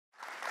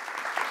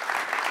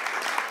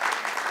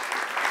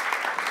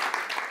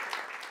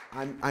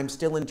I'm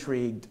still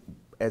intrigued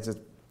as a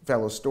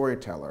fellow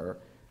storyteller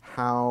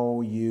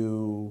how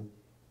you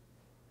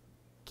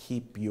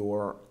keep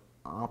your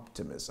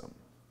optimism.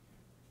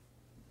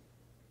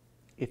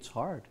 It's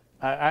hard.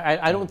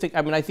 I don't think,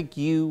 I mean, I think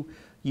you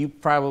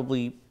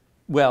probably,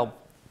 well,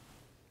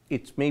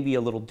 it's maybe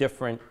a little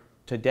different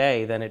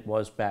today than it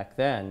was back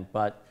then,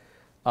 but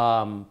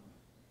I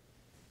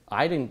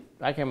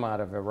came out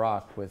of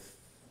Iraq with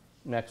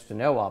next to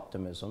no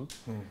optimism.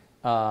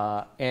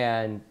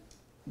 And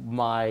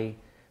my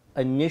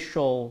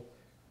initial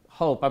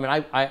hope, I mean,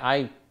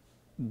 I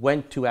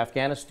went to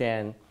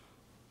Afghanistan,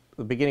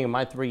 the beginning of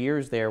my 3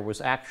 years there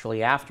was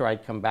actually after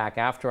I'd come back,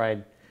 after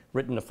I'd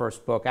written the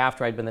first book,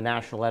 after I'd been the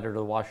national editor of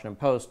the Washington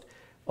Post.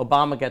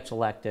 Obama gets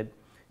elected.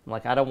 I'm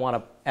like, I don't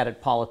want to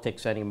edit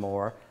politics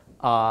anymore.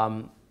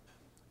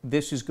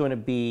 This is going to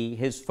be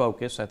his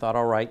focus. I thought,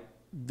 all right,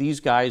 these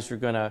guys are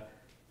going to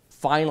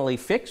finally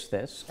fix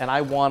this, and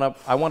I want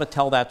to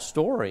tell that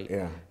story.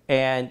 Yeah.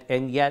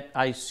 And yet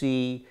I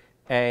see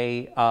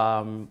a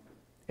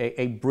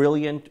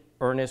brilliant,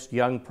 earnest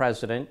young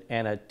president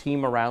and a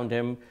team around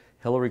him,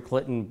 Hillary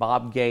Clinton,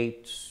 Bob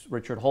Gates,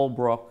 Richard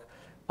Holbrooke,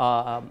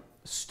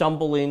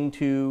 stumble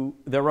into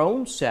their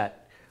own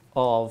set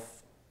of,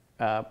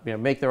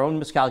 make their own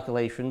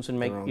miscalculations and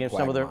make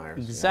some of their,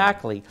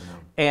 exactly.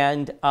 Yeah.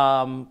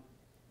 And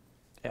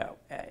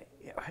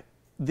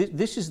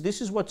this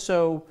is what's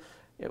so,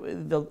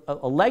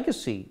 a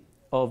legacy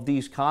of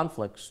these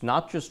conflicts,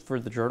 not just for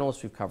the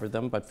journalists who've covered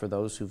them, but for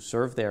those who've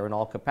served there in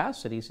all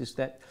capacities, is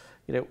that,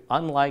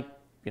 unlike,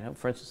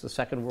 for instance, the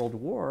Second World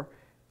War,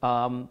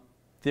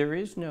 there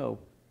is no,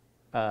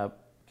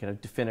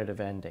 definitive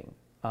ending.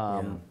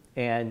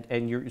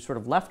 And you're sort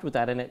of left with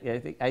that.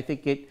 And I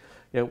think it,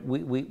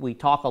 we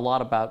talk a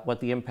lot about what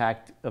the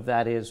impact of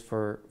that is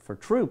for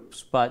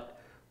troops, but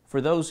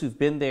for those who've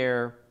been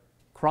there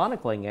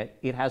chronicling it,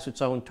 it has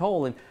its own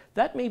toll. And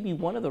that may be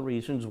one of the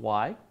reasons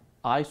why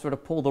I sort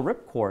of pulled the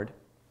ripcord,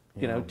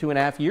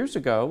 2.5 years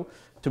ago,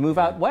 to move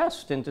out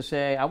west and to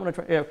say, I want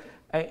to try.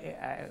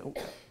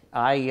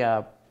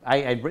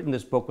 I'd written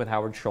this book with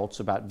Howard Schultz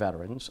about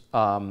veterans,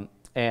 and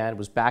it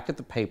was back at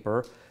the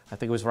paper. I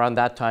think it was around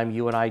that time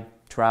you and I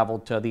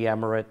traveled to the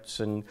Emirates,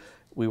 and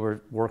we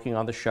were working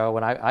on the show.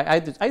 And I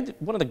did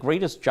one of the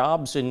greatest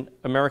jobs in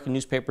American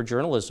newspaper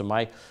journalism.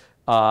 I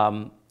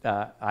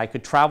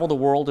could travel the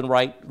world and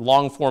write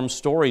long-form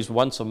stories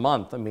once a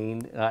month. I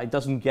mean, it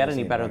doesn't get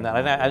any better than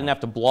that. I didn't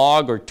have to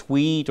blog or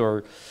tweet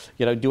or,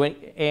 do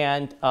it.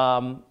 And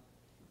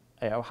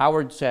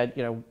Howard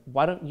said,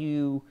 why don't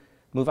you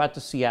move out to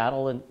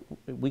Seattle and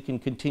we can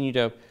continue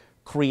to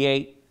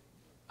create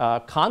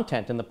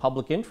content in the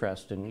public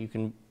interest, and you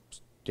can,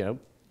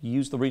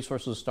 use the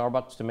resources of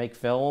Starbucks to make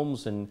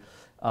films and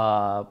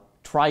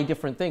try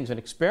different things and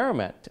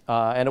experiment.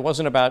 And it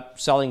wasn't about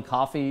selling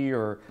coffee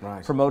or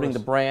promoting the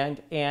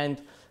brand.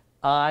 And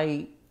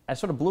I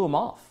sort of blew him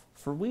off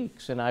for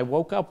weeks. And I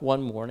woke up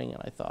one morning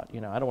and I thought, I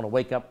don't want to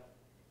wake up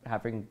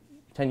having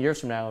 10 years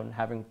from now and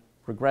having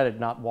regretted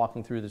not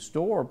walking through this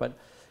door. But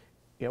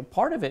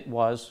part of it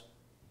was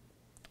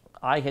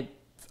I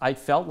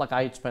felt like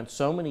I had spent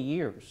so many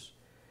years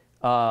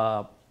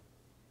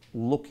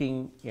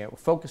looking,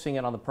 focusing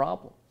in on the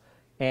problem.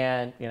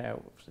 And,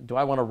 do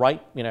I want to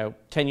write,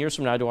 10 years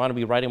from now, do I want to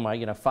be writing my,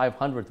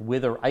 500th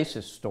Wither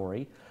ISIS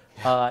story?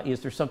 Is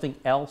there something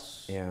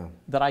else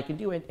that I can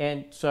do?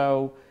 And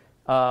so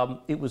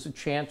it was a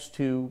chance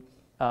to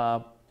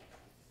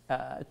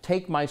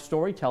take my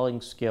storytelling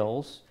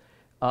skills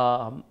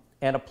and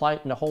apply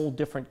it in a whole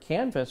different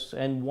canvas,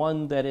 and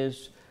one that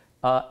is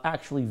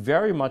actually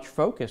very much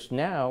focused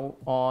now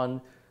on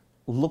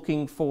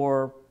looking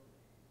for,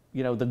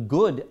 the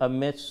good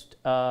amidst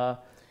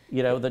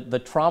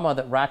the trauma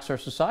that racks our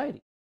society.